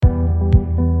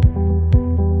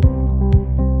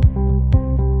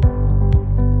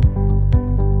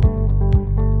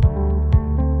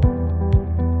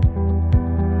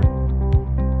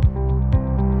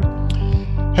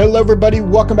everybody.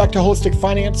 Welcome back to Holistic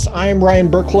Finance. I am Ryan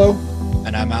Burklow.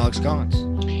 And I'm Alex Collins.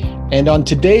 And on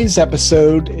today's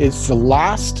episode, it's the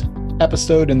last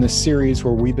episode in the series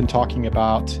where we've been talking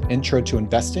about intro to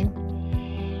investing.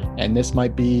 And this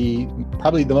might be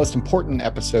probably the most important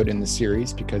episode in the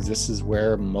series because this is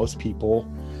where most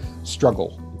people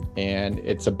struggle. And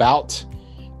it's about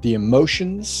the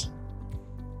emotions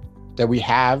that we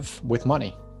have with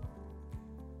money.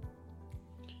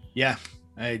 Yeah,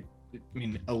 I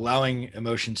mean, allowing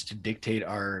emotions to dictate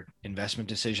our investment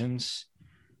decisions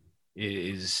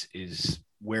is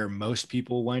where most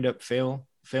people wind up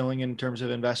failing in terms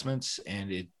of investments,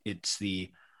 and it's the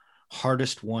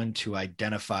hardest one to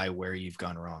identify where you've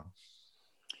gone wrong.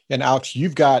 And Alex,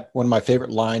 you've got one of my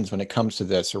favorite lines when it comes to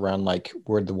this around like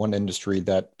we're the one industry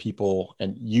that people,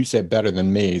 and you said better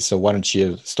than me. So why don't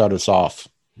you start us off?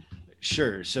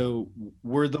 Sure. So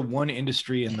we're the one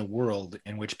industry in the world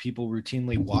in which people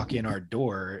routinely walk in our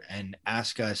door and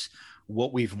ask us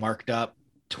what we've marked up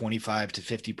 25 to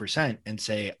 50% and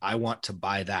say, I want to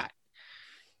buy that.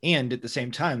 And at the same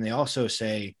time, they also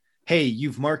say, hey,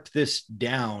 you've marked this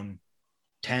down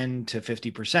 10 to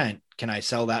 50%. Can I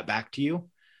sell that back to you?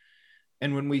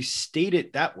 And when we state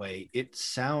it that way, it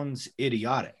sounds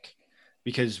idiotic.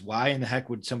 Because why in the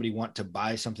heck would somebody want to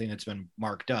buy something that's been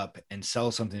marked up and sell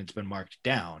something that's been marked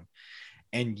down?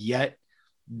 And yet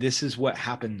this is what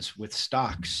happens with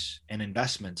stocks and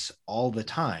investments all the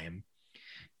time.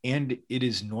 And it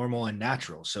is normal and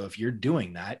natural. So if you're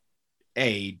doing that,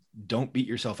 A, don't beat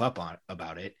yourself up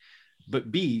about it,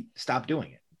 but B, stop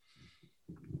doing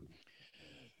it.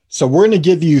 So we're going to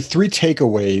give you 3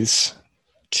 takeaways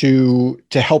to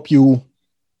help you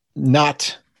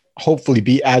not hopefully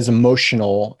be as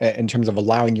emotional in terms of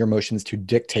allowing your emotions to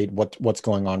dictate what's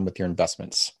going on with your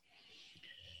investments.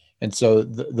 And so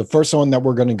the first one that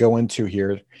we're going to go into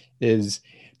here is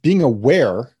being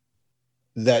aware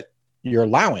that you're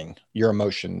allowing your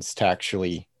emotions to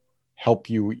actually help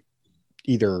you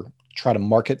either try to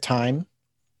market time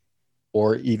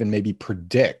or even maybe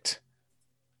predict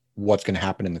what's going to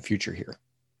happen in the future here.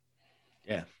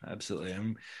 Yeah, absolutely.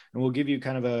 And we'll give you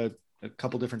kind of a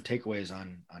couple different takeaways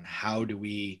on how do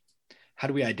we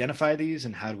identify these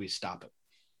and how do we stop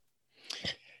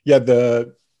it? Yeah,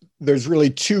 there's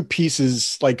really 2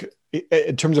 pieces, like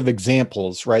in terms of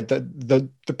examples, right? The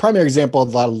primary example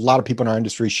that a lot of people in our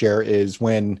industry share is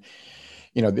when,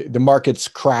 you know, the market's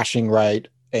crashing, right?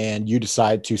 And you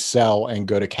decide to sell and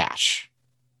go to cash.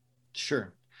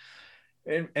 Sure.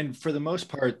 And for the most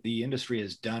part, the industry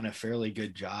has done a fairly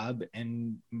good job,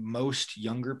 and most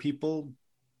younger people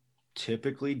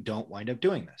typically don't wind up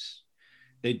doing this.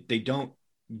 They don't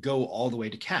go all the way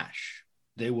to cash.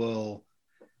 They will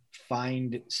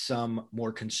find some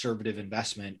more conservative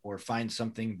investment or find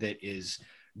something that is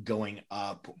going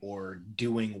up or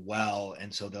doing well,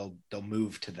 and so they'll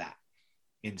move to that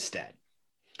instead.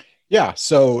 Yeah.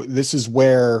 So this is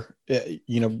where,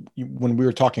 when we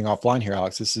were talking offline here,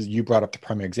 Alex, you brought up the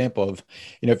primary example of,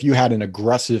 if you had an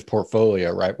aggressive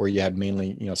portfolio, right, where you had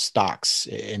mainly, stocks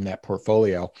in that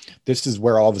portfolio, this is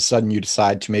where all of a sudden you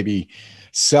decide to maybe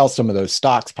sell some of those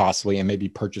stocks possibly and maybe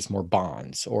purchase more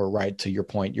bonds, or right, to your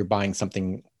point, you're buying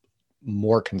something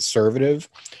more conservative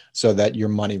so that your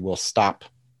money will stop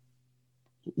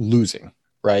losing,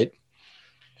 right?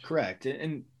 Correct.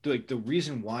 And like the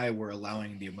reason why we're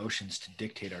allowing the emotions to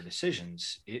dictate our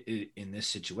decisions in this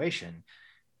situation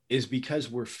is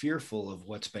because we're fearful of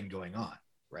what's been going on,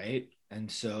 right? And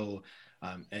so,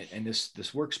 and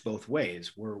this works both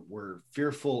ways. We're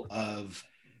fearful of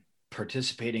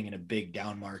participating in a big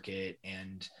down market,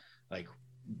 and like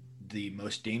the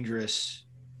most dangerous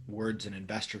words an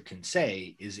investor can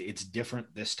say is it's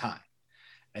different this time.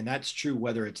 And that's true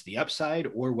whether it's the upside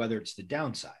or whether it's the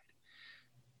downside.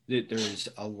 There's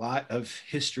a lot of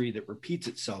history that repeats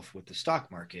itself with the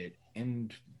stock market.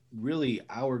 And really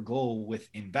our goal with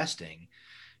investing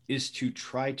is to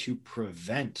try to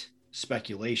prevent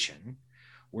speculation.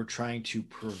 We're trying to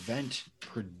prevent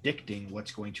predicting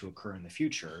what's going to occur in the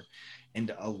future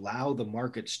and allow the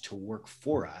markets to work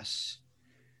for us.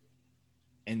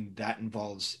 And that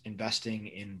involves investing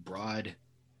in broad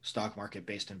stock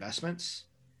market-based investments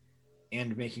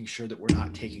and making sure that we're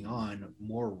not taking on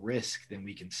more risk than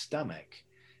we can stomach.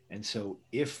 And so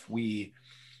if we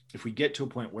get to a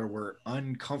point where we're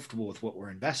uncomfortable with what we're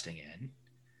investing in,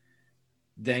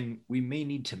 then we may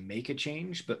need to make a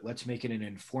change, but let's make it an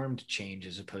informed change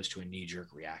as opposed to a knee-jerk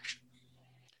reaction.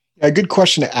 A good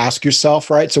question to ask yourself,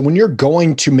 right? So when you're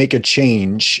going to make a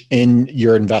change in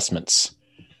your investments,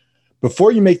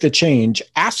 before you make the change,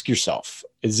 ask yourself,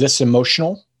 is this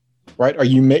emotional? right?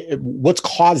 What's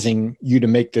causing you to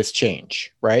make this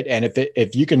change, right? And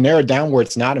if you can narrow it down where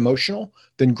it's not emotional,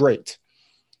 then great.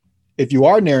 If you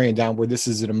are narrowing down where this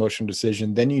is an emotional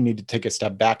decision, then you need to take a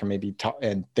step back and maybe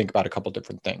and think about a couple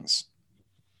different things.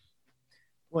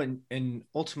 Well, and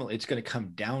ultimately it's going to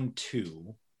come down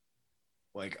to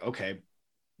like, okay,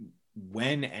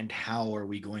 when and how are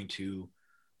we going to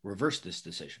reverse this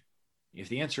decision? If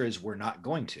the answer is we're not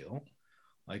going to,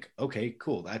 like, okay,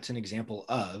 cool. That's an example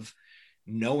of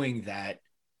knowing that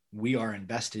we are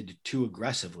invested too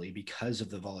aggressively because of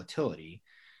the volatility.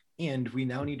 And we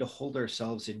now need to hold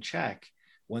ourselves in check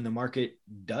when the market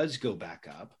does go back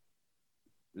up,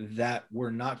 that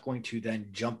we're not going to then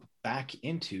jump back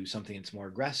into something that's more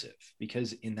aggressive.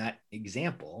 Because in that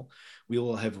example, we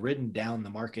will have ridden down the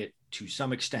market to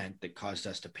some extent that caused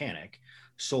us to panic,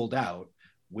 sold out,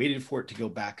 waited for it to go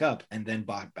back up, and then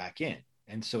bought back in.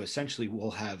 And so essentially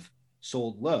we'll have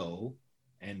sold low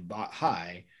and bought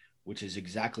high, which is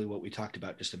exactly what we talked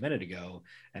about just a minute ago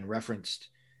and referenced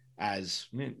as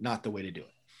not the way to do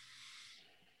it.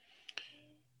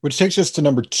 Which takes us to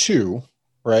number 2,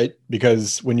 right?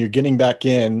 Because when you're getting back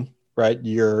in, right,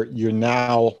 you're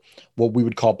now what we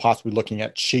would call possibly looking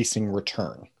at chasing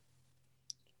return,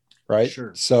 right?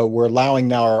 Sure. So we're allowing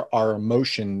now our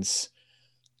emotions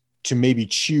to maybe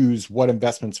choose what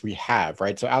investments we have,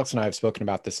 right? So Alex and I have spoken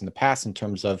about this in the past in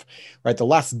terms of, right, the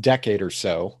last decade or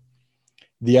so,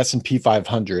 the S&P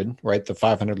 500, right, the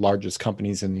 500 largest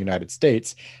companies in the United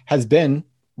States, has been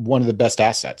one of the best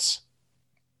assets.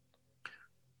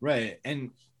 Right. And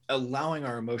allowing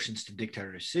our emotions to dictate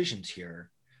our decisions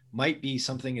here might be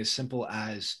something as simple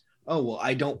as, oh, well,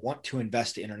 I don't want to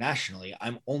invest internationally.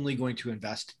 I'm only going to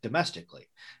invest domestically.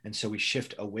 And so we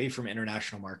shift away from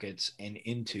international markets and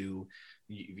into,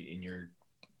 in your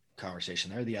conversation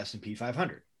there, the S&P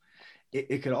 500.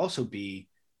 It could also be,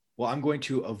 well, I'm going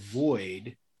to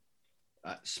avoid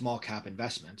small cap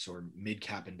investments or mid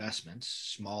cap investments,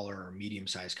 smaller or medium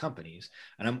sized companies,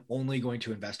 and I'm only going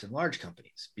to invest in large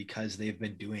companies because they've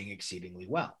been doing exceedingly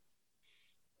well.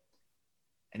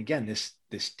 And again,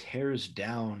 this tears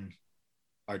down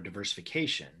our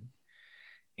diversification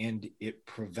and it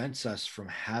prevents us from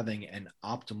having an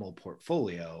optimal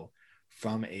portfolio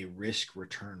from a risk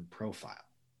return profile.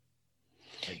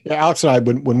 Yeah, Alex and I,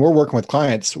 when we're working with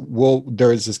clients,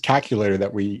 there's this calculator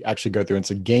that we actually go through.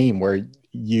 It's a game where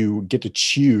you get to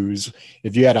choose,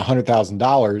 if you had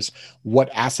 $100,000, what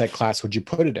asset class would you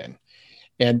put it in?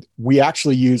 And we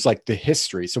actually use like the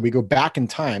history. So we go back in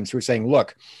time. So we're saying,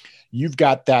 look, you've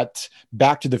got that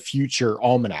Back to the Future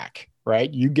almanac,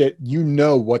 right? You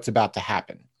know what's about to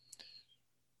happen.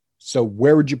 So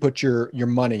where would you put your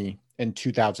money in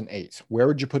 2008? Where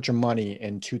would you put your money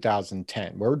in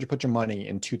 2010? Where would you put your money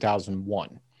in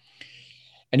 2001?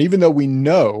 And even though we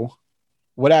know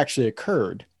what actually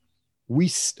occurred, we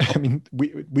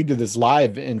did this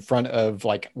live in front of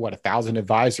like 1,000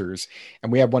 advisors,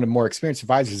 and we had one of the more experienced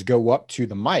advisors go up to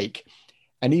the mic,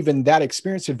 and even that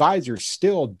experienced advisor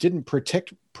still didn't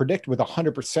predict with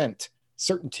 100%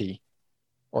 certainty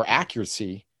or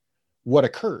accuracy what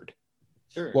occurred.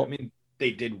 Sure. Well, I mean,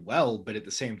 they did well, but at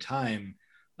the same time,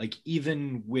 like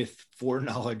even with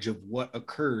foreknowledge of what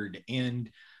occurred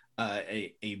and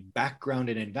a background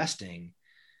in investing,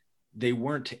 they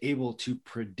weren't able to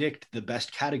predict the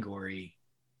best category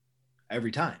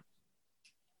every time.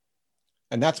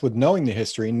 And that's with knowing the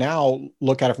history. Now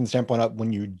look at it from the standpoint of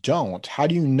when you don't, how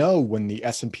do you know when the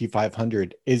S&P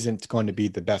 500 isn't going to be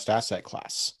the best asset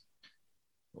class?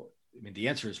 Well, I mean, the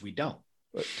answer is we don't.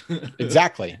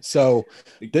 Exactly. So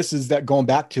this is that going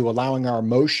back to allowing our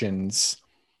emotions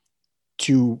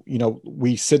to,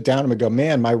 we sit down and we go,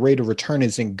 man, my rate of return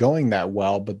isn't going that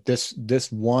well, but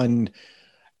this one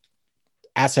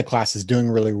asset class is doing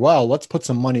really well. Let's put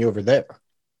some money over there.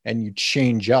 And you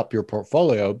change up your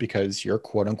portfolio because you're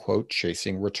quote unquote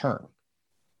chasing return.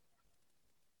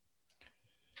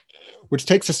 Which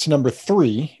takes us to number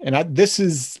 3. And this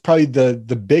is probably the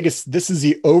biggest, this is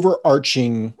the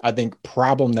overarching, I think,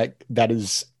 problem that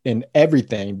is in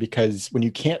everything, because when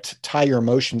you can't tie your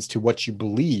emotions to what you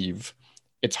believe,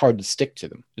 it's hard to stick to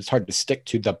them. It's hard to stick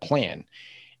to the plan.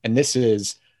 And this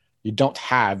is, you don't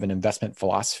have an investment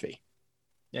philosophy.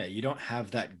 Yeah, you don't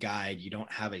have that guide. You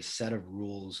don't have a set of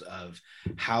rules of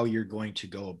how you're going to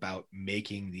go about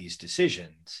making these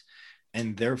decisions.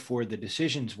 And therefore, the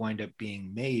decisions wind up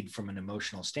being made from an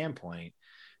emotional standpoint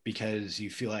because you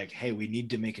feel like, hey, we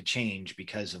need to make a change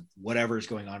because of whatever is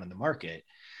going on in the market.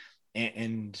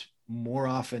 And more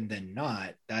often than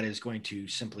not, that is going to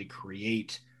simply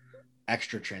create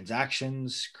extra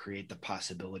transactions, create the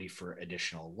possibility for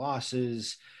additional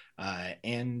losses,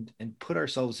 and put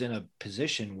ourselves in a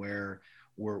position where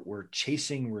we're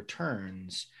chasing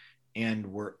returns, and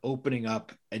we're opening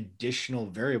up additional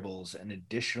variables and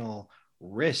additional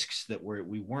risks that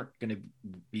we weren't going to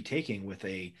be taking with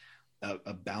a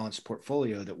balanced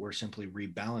portfolio that we're simply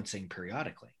rebalancing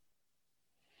periodically.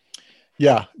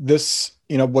 Yeah,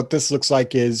 what this looks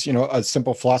like is, a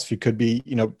simple philosophy could be,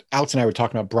 Alex and I were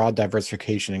talking about broad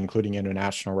diversification, including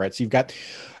international, right? So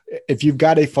if you've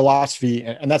got a philosophy,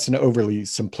 and that's an overly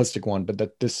simplistic one, but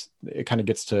it kind of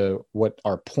gets to what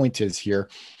our point is here.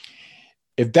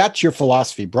 If that's your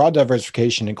philosophy, broad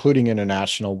diversification, including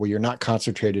international, where you're not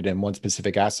concentrated in one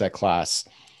specific asset class,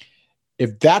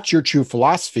 if that's your true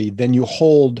philosophy, then you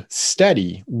hold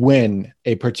steady when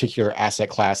a particular asset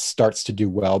class starts to do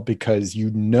well, because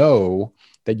you know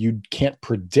that you can't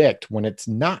predict when it's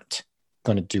not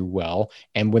going to do well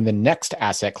and when the next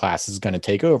asset class is going to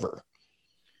take over.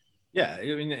 Yeah,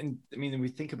 I mean, we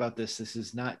think about this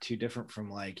is not too different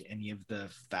from like any of the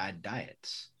fad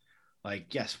diets.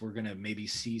 Like, yes, we're going to maybe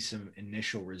see some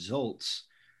initial results,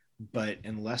 but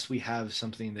unless we have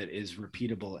something that is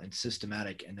repeatable and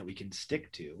systematic and that we can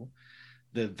stick to,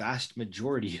 the vast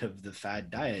majority of the fad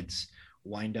diets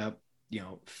wind up,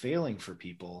 failing for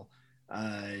people,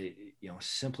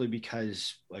 simply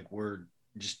because like we're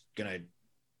just going to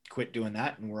quit doing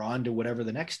that and we're on to whatever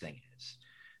the next thing is.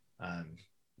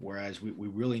 Whereas we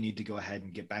really need to go ahead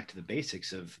and get back to the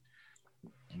basics of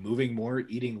moving more,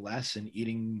 eating less, and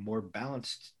eating more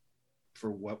balanced for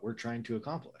what we're trying to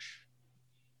accomplish.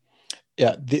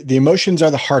 Yeah, the emotions are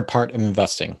the hard part of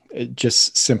investing,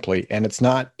 just simply. And it's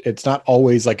not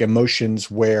always like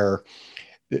emotions where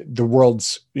the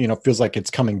world's, feels like it's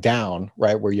coming down,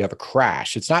 right? Where you have a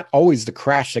crash. It's not always the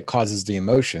crash that causes the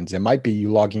emotions. It might be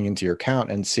you logging into your account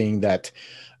and seeing that,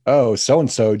 oh,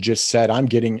 so-and-so just said I'm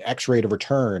getting X rate of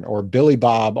return, or Billy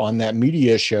Bob on that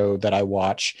media show that I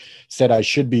watch said I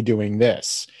should be doing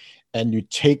this. And you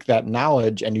take that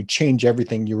knowledge and you change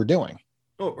everything you were doing.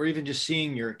 Oh, or even just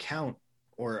seeing your account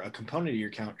or a component of your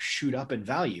account shoot up in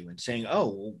value and saying,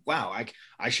 oh, well, wow,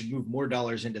 I should move more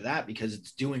dollars into that because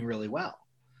it's doing really well.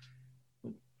 I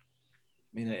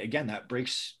mean, again, that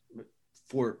breaks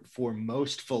for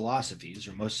most philosophies,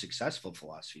 or most successful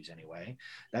philosophies anyway,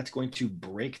 that's going to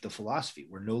break the philosophy.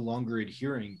 We're no longer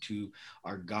adhering to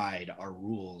our guide, our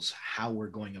rules, how we're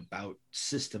going about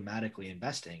systematically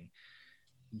investing,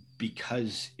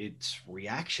 because it's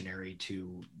reactionary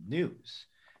to news.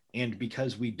 And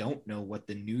because we don't know what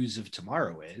the news of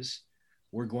tomorrow is,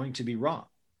 we're going to be wrong.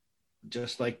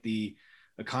 Just like the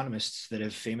economists that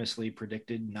have famously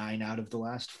predicted 9 out of the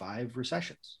last 5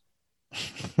 recessions.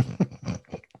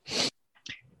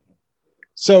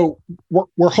 So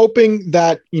we're hoping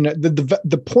that,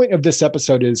 the point of this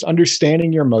episode is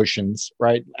understanding your emotions,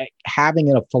 right? Like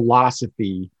having a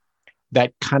philosophy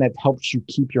that kind of helps you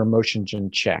keep your emotions in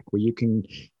check, where you can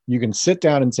sit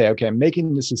down and say, okay, I'm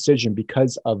making this decision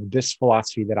because of this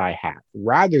philosophy that I have,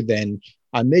 rather than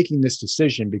I'm making this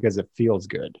decision because it feels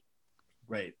good.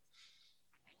 Right.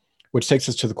 Which takes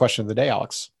us to the question of the day,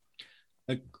 Alex.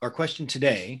 Our question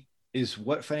today is,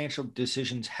 what financial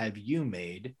decisions have you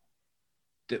made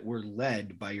that were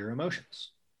led by your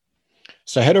emotions?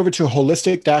 So head over to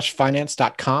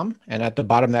holistic-finance.com, and at the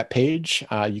bottom of that page,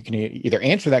 you can either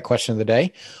answer that question of the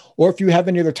day, or if you have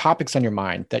any other topics on your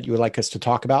mind that you would like us to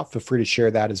talk about, feel free to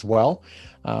share that as well.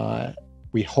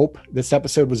 We hope this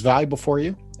episode was valuable for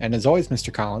you. And as always,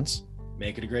 Mr. Collins,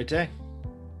 make it a great day.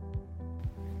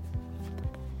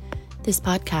 This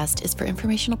podcast is for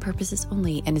informational purposes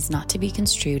only and is not to be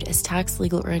construed as tax,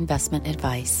 legal, or investment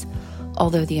advice.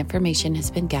 Although the information has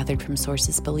been gathered from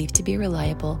sources believed to be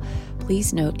reliable,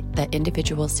 please note that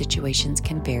individual situations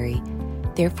can vary.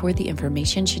 Therefore, the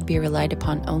information should be relied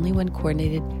upon only when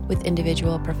coordinated with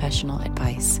individual professional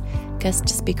advice. Guest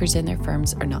speakers and their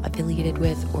firms are not affiliated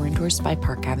with or endorsed by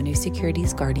Park Avenue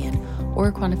Securities Guardian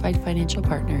or Quantified Financial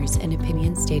Partners, and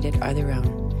opinions stated are their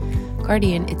own.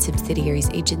 Guardian, its subsidiaries,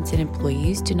 agents, and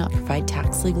employees do not provide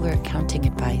tax, legal, or accounting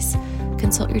advice.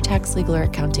 Consult your tax, legal, or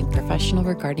accounting professional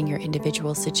regarding your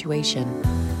individual situation.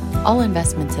 All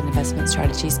investments and investment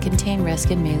strategies contain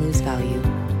risk and may lose value.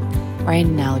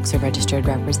 Ryan and Alex are registered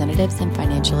representatives and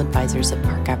financial advisors of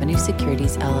Park Avenue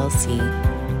Securities, LLC,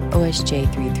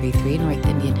 OSJ 333 North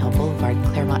Indian Hill Boulevard,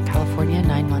 Claremont, California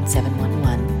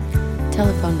 91711.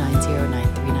 Telephone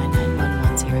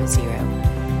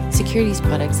 909-399-1100. Securities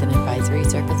products and advisory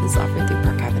services offered through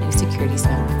Park Avenue Securities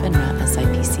member FINRA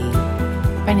SIPC.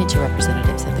 Financial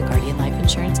representatives of the Guardian Life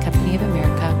Insurance Company of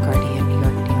America, Guardian, New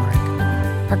York, New York.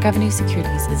 Park Avenue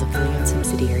Securities is a fully owned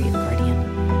subsidiary of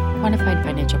Guardian. Quantified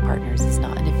Financial Partners is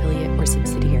not an affiliate or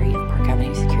subsidiary of Park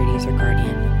Avenue Securities or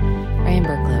Guardian. Ryan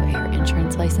Burklow, AIR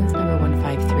Insurance License Number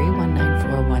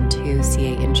 153-19412,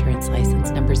 CA Insurance License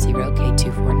Number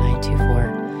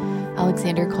 0K24924.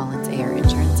 Alexander Collins, AIR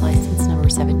Insurance License Number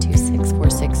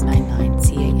 7264699,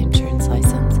 CA Insurance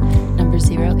License Number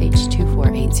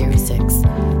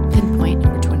 0H24806. Pinpoint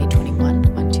number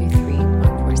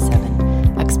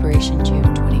 2021-123147. Expiration June